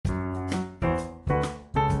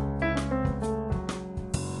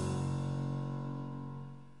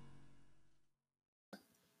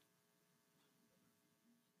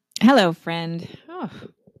Hello, friend. Oh,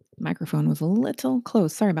 microphone was a little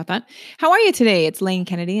close. Sorry about that. How are you today? It's Lane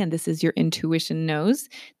Kennedy, and this is your Intuition Knows.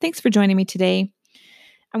 Thanks for joining me today.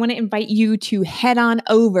 I want to invite you to head on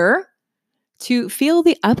over to Feel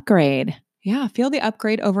the Upgrade. Yeah, Feel the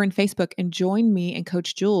Upgrade over in Facebook and join me and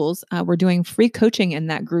Coach Jules. We're doing free coaching in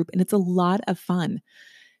that group, and it's a lot of fun.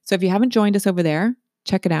 So if you haven't joined us over there,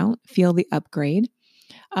 check it out, Feel the Upgrade.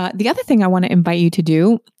 The other thing I want to invite you to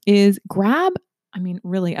do is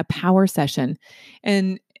really a power session.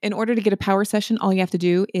 And in order to get a power session, all you have to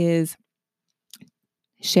do is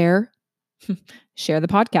share share the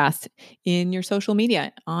podcast in your social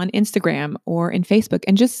media on Instagram or in Facebook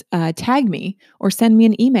and just tag me or send me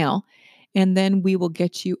an email. And then we will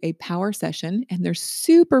get you a power session and they're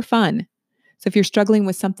super fun. So if you're struggling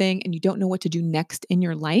with something and you don't know what to do next in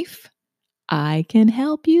your life, I can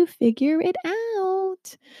help you figure it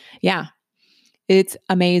out. Yeah, it's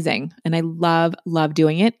amazing. And I love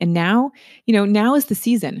doing it. And now, now is the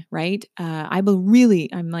season, right?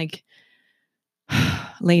 I'm like,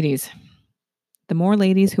 ladies, the more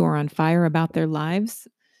ladies who are on fire about their lives,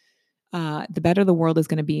 the better the world is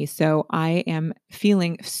going to be. So I am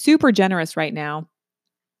feeling super generous right now.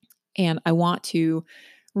 And I want to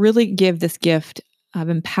really give this gift of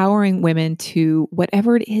empowering women to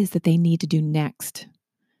whatever it is that they need to do next.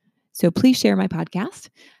 So please share my podcast.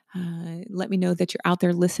 Let me know that you're out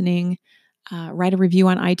there listening. Write a review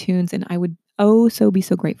on iTunes, and I would be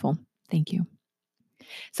so grateful. Thank you.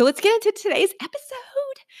 So let's get into today's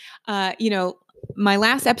episode. My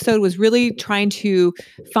last episode was really trying to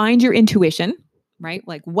find your intuition, right?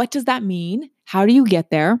 Like, what does that mean? How do you get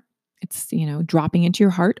there? It's, dropping into your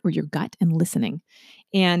heart or your gut and listening.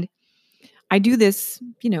 And I do this,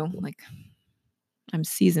 like I'm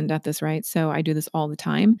seasoned at this, right? So I do this all the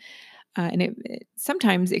time. And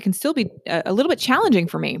sometimes it can still be a little bit challenging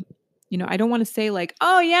for me. I don't want to say like,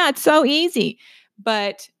 oh yeah, it's so easy,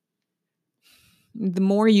 but the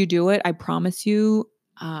more you do it, I promise you,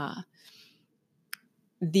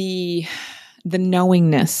 the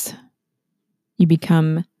knowingness, you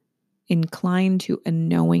become inclined to a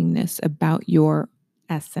knowingness about your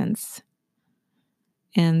essence,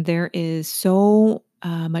 and there is so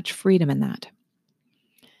much freedom in that.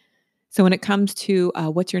 So when it comes to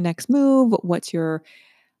what's your next move, what's your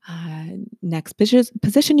next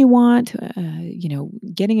position you want,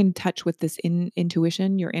 getting in touch with this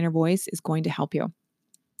intuition, your inner voice is going to help you.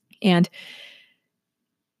 And,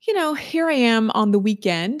 here I am on the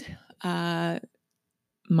weekend. My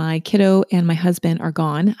kiddo and my husband are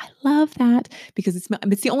gone. I love that because it's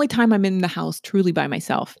the only time I'm in the house truly by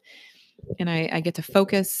myself. And I get to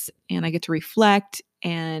focus and I get to reflect.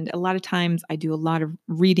 And a lot of times I do a lot of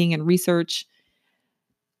reading and research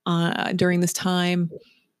during this time.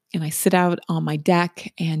 And I sit out on my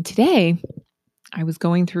deck. And today I was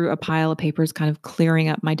going through a pile of papers, kind of clearing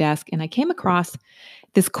up my desk. And I came across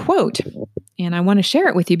this quote. And I want to share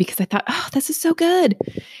it with you because I thought, oh, this is so good.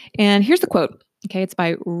 And here's the quote. Okay, it's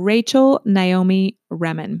by Rachel Naomi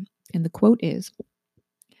Remen. And the quote is,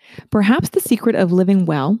 "Perhaps the secret of living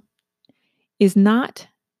well is not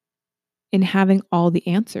in having all the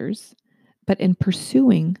answers, but in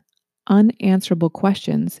pursuing unanswerable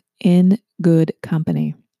questions in good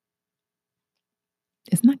company."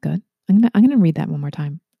 Isn't that good? I'm gonna read that one more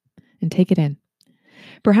time and take it in.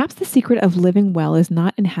 Perhaps the secret of living well is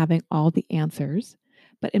not in having all the answers,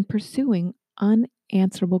 but in pursuing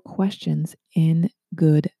unanswerable questions in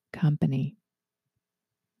good company.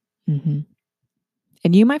 Mm-hmm.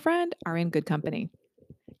 And you, my friend, are in good company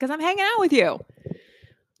because I'm hanging out with you.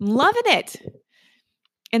 I'm loving it.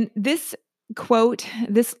 And this quote,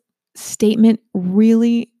 this statement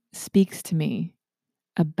really speaks to me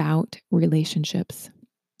about relationships,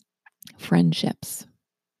 friendships.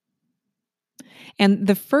 And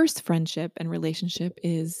the first friendship and relationship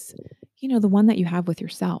is, the one that you have with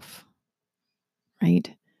yourself,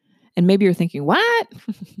 right? And maybe you're thinking, what?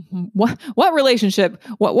 What relationship?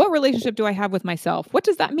 What relationship do I have with myself? What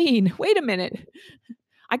does that mean? Wait a minute.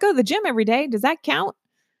 I go to the gym every day. Does that count?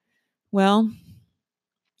 Well,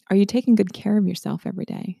 are you taking good care of yourself every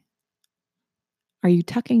day? Are you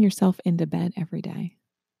tucking yourself into bed every day?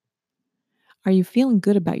 Are you feeling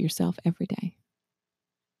good about yourself every day?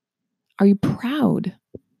 Are you proud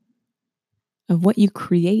of what you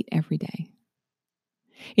create every day?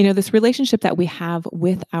 This relationship that we have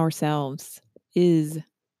with ourselves is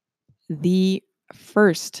the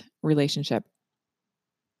first relationship.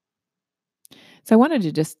 So I wanted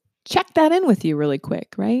to just check that in with you really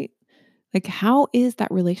quick, right? Like, how is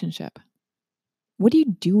that relationship? What are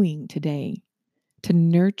you doing today to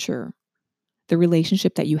nurture the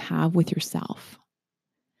relationship that you have with yourself?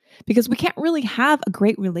 because we can't really have a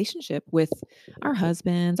great relationship with our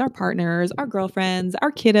husbands, our partners, our girlfriends,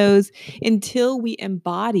 our kiddos until we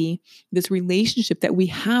embody this relationship that we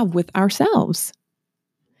have with ourselves.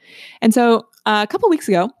 And so a couple weeks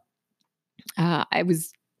ago, I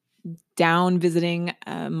was down visiting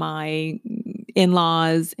my in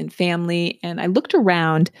laws and family, and I looked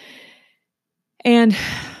around and,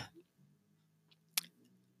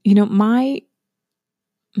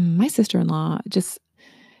 my sister-in-law just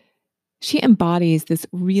she embodies this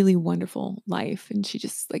really wonderful life, and she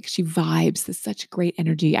vibes this such great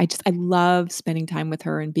energy. I love spending time with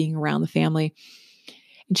her and being around the family.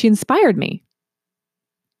 And she inspired me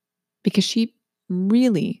because she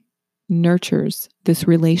really nurtures this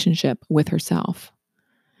relationship with herself.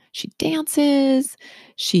 She dances,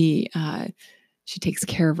 she takes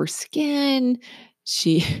care of her skin,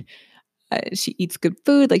 she she eats good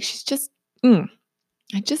food. Like she's just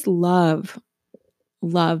I just love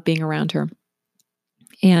being around her.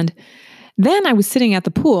 And then I was sitting at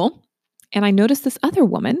the pool and I noticed this other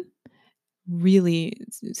woman, really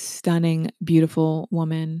stunning, beautiful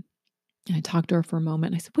woman. And I talked to her for a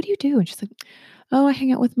moment and I said, "What do you do?" And she's like, "Oh, I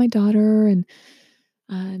hang out with my daughter and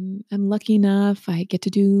I'm lucky enough I get to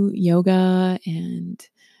do yoga."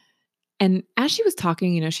 And as she was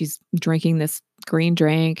talking, she's drinking this green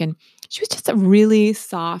drink and she was just a really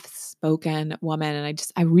soft spoken woman. And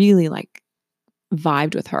I really like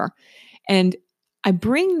vibed with her. And I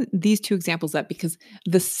bring these two examples up because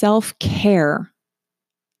the self care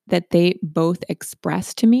that they both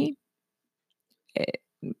expressed to me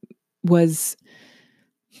was,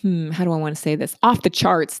 how do I want to say this? Off the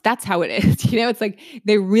charts. That's how it is. It's like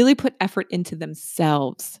they really put effort into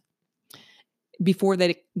themselves before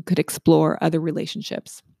they could explore other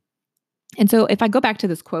relationships. And so if I go back to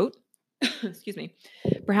this quote, excuse me,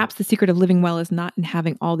 perhaps the secret of living well is not in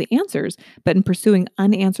having all the answers, but in pursuing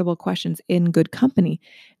unanswerable questions in good company.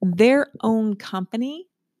 Their own company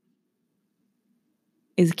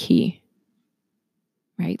is key,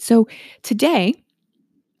 right? So today,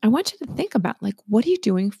 I want you to think about what are you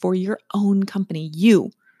doing for your own company? You,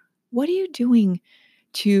 what are you doing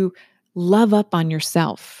to love up on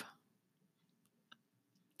yourself?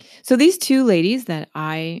 So these two ladies that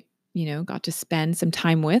I, got to spend some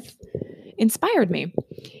time with inspired me.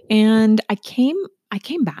 And I came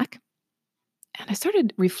back and I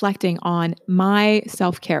started reflecting on my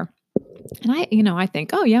self-care. And I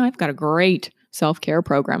think, oh yeah, I've got a great self-care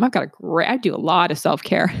program. I do a lot of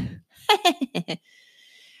self-care.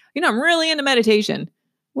 I'm really into meditation.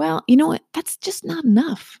 Well, you know what? That's just not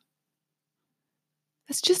enough.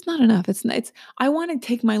 That's just not enough. I want to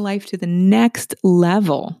take my life to the next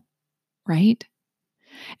level, right?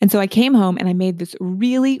 And so I came home and I made this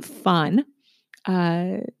really fun,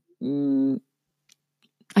 I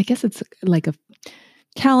guess it's like a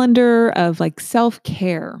calendar of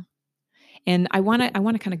self-care. And I want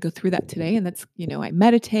to kind of go through that today. And that's, I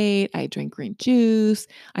meditate, I drink green juice,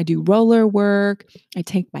 I do roller work, I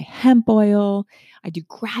take my hemp oil, I do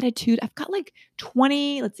gratitude. I've got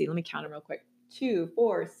 20, let's see, let me count them real quick. 2,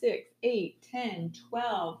 4, 6, 8, 10,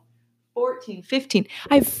 12, 14, 15.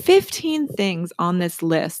 I have 15 things on this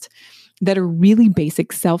list that are really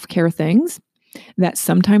basic self-care things that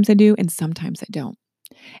sometimes I do and sometimes I don't.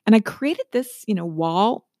 And I created this,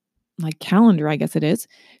 wall, calendar, I guess it is,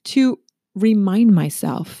 to remind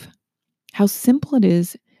myself how simple it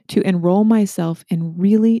is to enroll myself in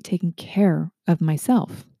really taking care of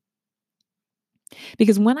myself.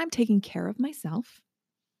 Because when I'm taking care of myself,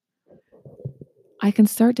 I can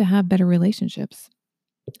start to have better relationships.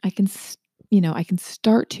 I can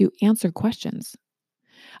start to answer questions.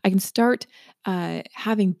 I can start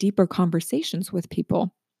having deeper conversations with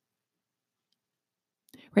people.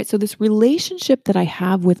 Right? So this relationship that I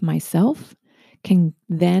have with myself can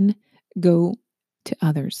then go to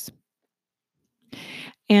others.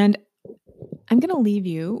 And I'm going to leave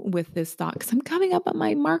you with this thought because I'm coming up on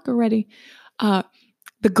my mark already.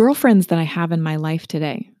 The girlfriends that I have in my life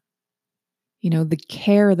today, the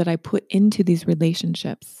care that I put into these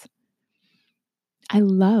relationships. I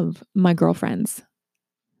love my girlfriends.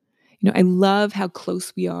 I love how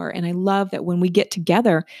close we are. And I love that when we get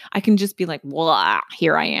together, I can just be like, "Voila,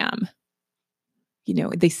 here I am."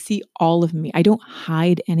 They see all of me. I don't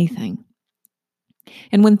hide anything.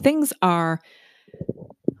 And when things are,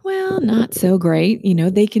 well, not so great,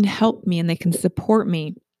 they can help me and they can support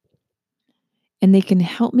me and they can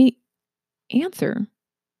help me answer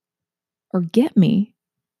or get me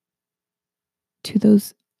to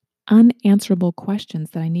those unanswerable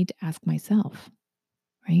questions that I need to ask myself,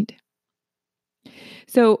 right?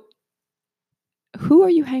 So, who are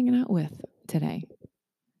you hanging out with today?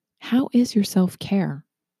 How is your self-care?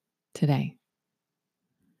 today.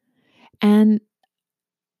 And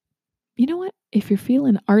you know what? If you're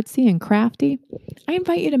feeling artsy and crafty, I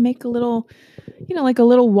invite you to make a little, like a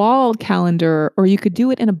little wall calendar, or you could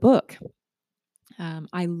do it in a book.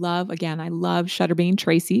 I love Shutterbean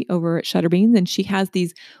Tracy over at Shutterbeans, and she has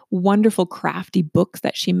these wonderful crafty books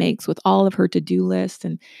that she makes with all of her to-do lists,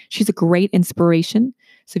 and she's a great inspiration.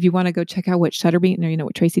 So if you want to go check out what Shutterbean, or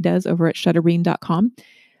what Tracy does over at shutterbean.com,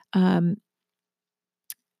 um,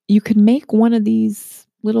 you could make one of these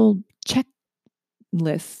little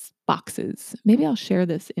checklist boxes. Maybe I'll share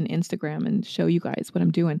this in Instagram and show you guys what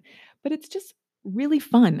I'm doing. But it's just really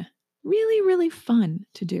fun, really, really fun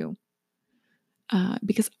to do.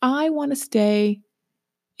 Because I want to stay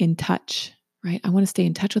in touch, right? I want to stay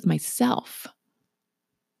in touch with myself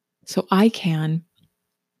so I can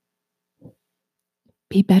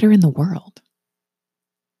be better in the world.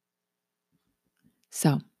 So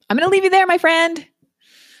I'm going to leave you there, my friend.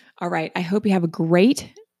 All right. I hope you have a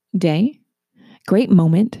great day, great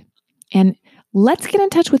moment, and let's get in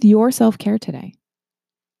touch with your self-care today.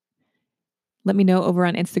 Let me know over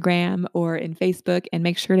on Instagram or in Facebook, and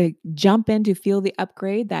make sure to jump in to Feel the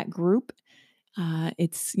Upgrade, that group.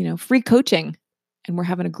 It's, free coaching, and we're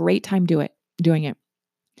having a great time doing it.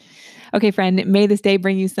 Okay, friend, may this day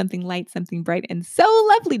bring you something light, something bright, and so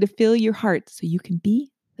lovely to fill your heart so you can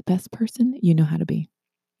be the best person you know how to be.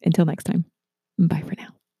 Until next time, bye for now.